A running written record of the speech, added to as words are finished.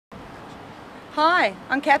Hi,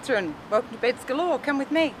 I'm Catherine. Welcome to Beds Galore. Come with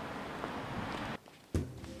me.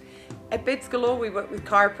 At Beds Galore we work with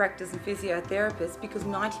chiropractors and physiotherapists because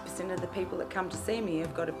 90% of the people that come to see me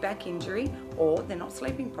have got a back injury or they're not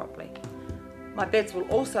sleeping properly. My beds will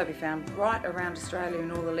also be found right around Australia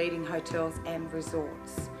in all the leading hotels and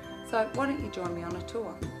resorts. So why don't you join me on a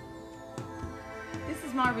tour? This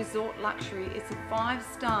is my resort luxury. It's a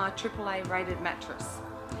 5-star AAA rated mattress.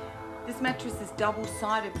 This mattress is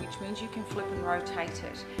double-sided, which means you can flip and rotate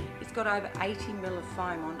it. It's got over 80 mil of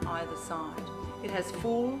foam on either side. It has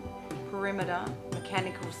full perimeter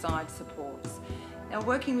mechanical side supports. Now,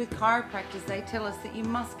 working with chiropractors, they tell us that you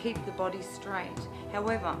must keep the body straight.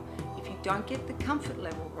 However, if you don't get the comfort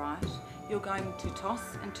level right, you're going to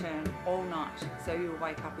toss and turn all night, so you'll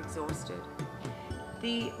wake up exhausted.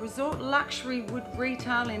 The resort luxury would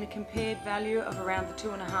retail in a compared value of around the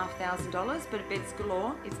 $2,500, but at Beds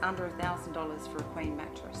Galore, it's under $1,000 for a queen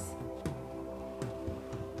mattress.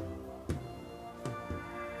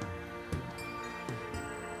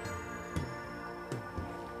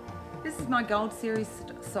 This is my Gold Series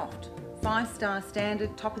Soft, 5-star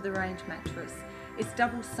standard, top-of-the-range mattress. It's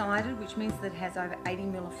double-sided, which means that it has over 80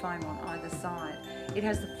 mil of foam on either side. It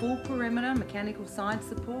has the full perimeter mechanical side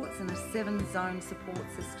supports and a 7-zone support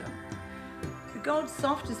system. The Gold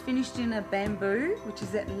Soft is finished in a bamboo, which is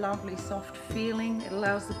that lovely soft feeling. It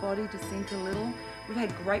allows the body to sink a little. We've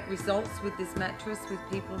had great results with this mattress with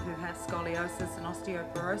people who have scoliosis and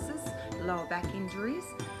osteoporosis, lower back injuries.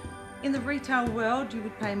 In the retail world, you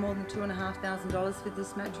would pay more than $2,500 for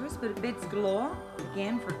this mattress, but at Beds Galore,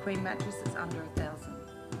 again, for a queen mattress, it's under $1,000.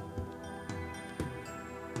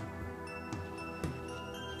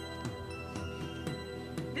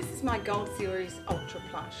 This is my Gold Series Ultra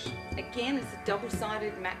Plush. Again, it's a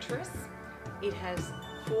double-sided mattress. It has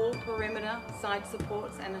full perimeter side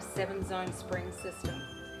supports and a 7-zone spring system.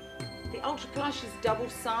 The Ultra Plush is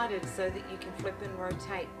double-sided so that you can flip and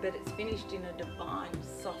rotate, but it's finished in a divine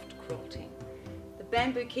soft quilting. The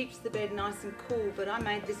bamboo keeps the bed nice and cool, but I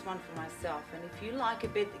made this one for myself, and if you like a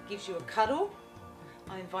bed that gives you a cuddle,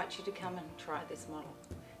 I invite you to come and try this model.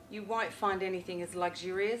 You won't find anything as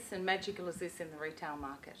luxurious and magical as this in the retail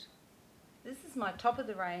market. This is my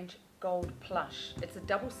top-of-the-range Gold Plush. It's a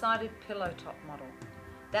double-sided pillow top model.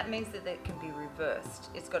 That means that it can be reversed.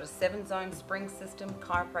 It's got a 7-zone spring system,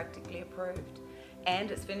 chiropractically approved, and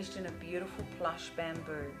it's finished in a beautiful plush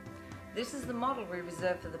bamboo. This is the model we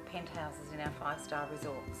reserve for the penthouses in our 5-star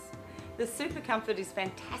resorts. The Super Comfort is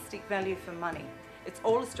fantastic value for money. It's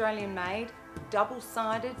all Australian made,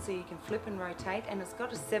 double-sided so you can flip and rotate, and it's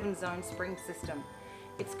got a 7-zone spring system.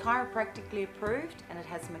 It's chiropractically approved and it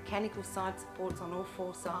has mechanical side supports on all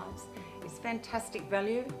 4 sides. It's fantastic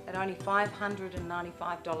value at only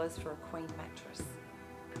 $595 for a queen mattress.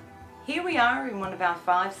 Here we are in one of our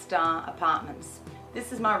 5-star apartments.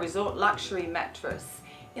 This is my resort luxury mattress.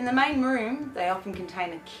 In the main room, they often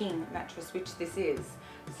contain a king mattress, which this is.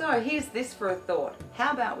 So here's this for a thought.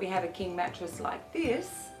 How about we have a king mattress like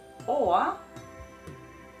this, or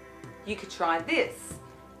you could try this.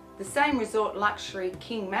 The same resort luxury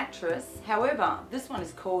king mattress, however, this one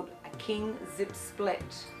is called a king zip split.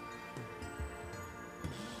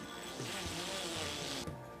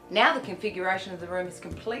 Now the configuration of the room has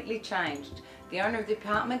completely changed. The owner of the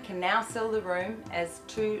apartment can now sell the room as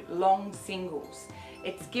 2 long singles.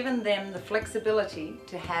 It's given them the flexibility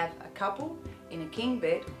to have a couple in a king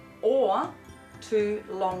bed or 2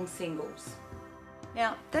 long singles.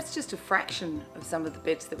 Now, that's just a fraction of some of the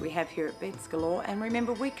beds that we have here at Beds Galore, and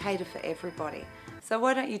remember, we cater for everybody. So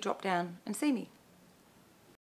why don't you drop down and see me?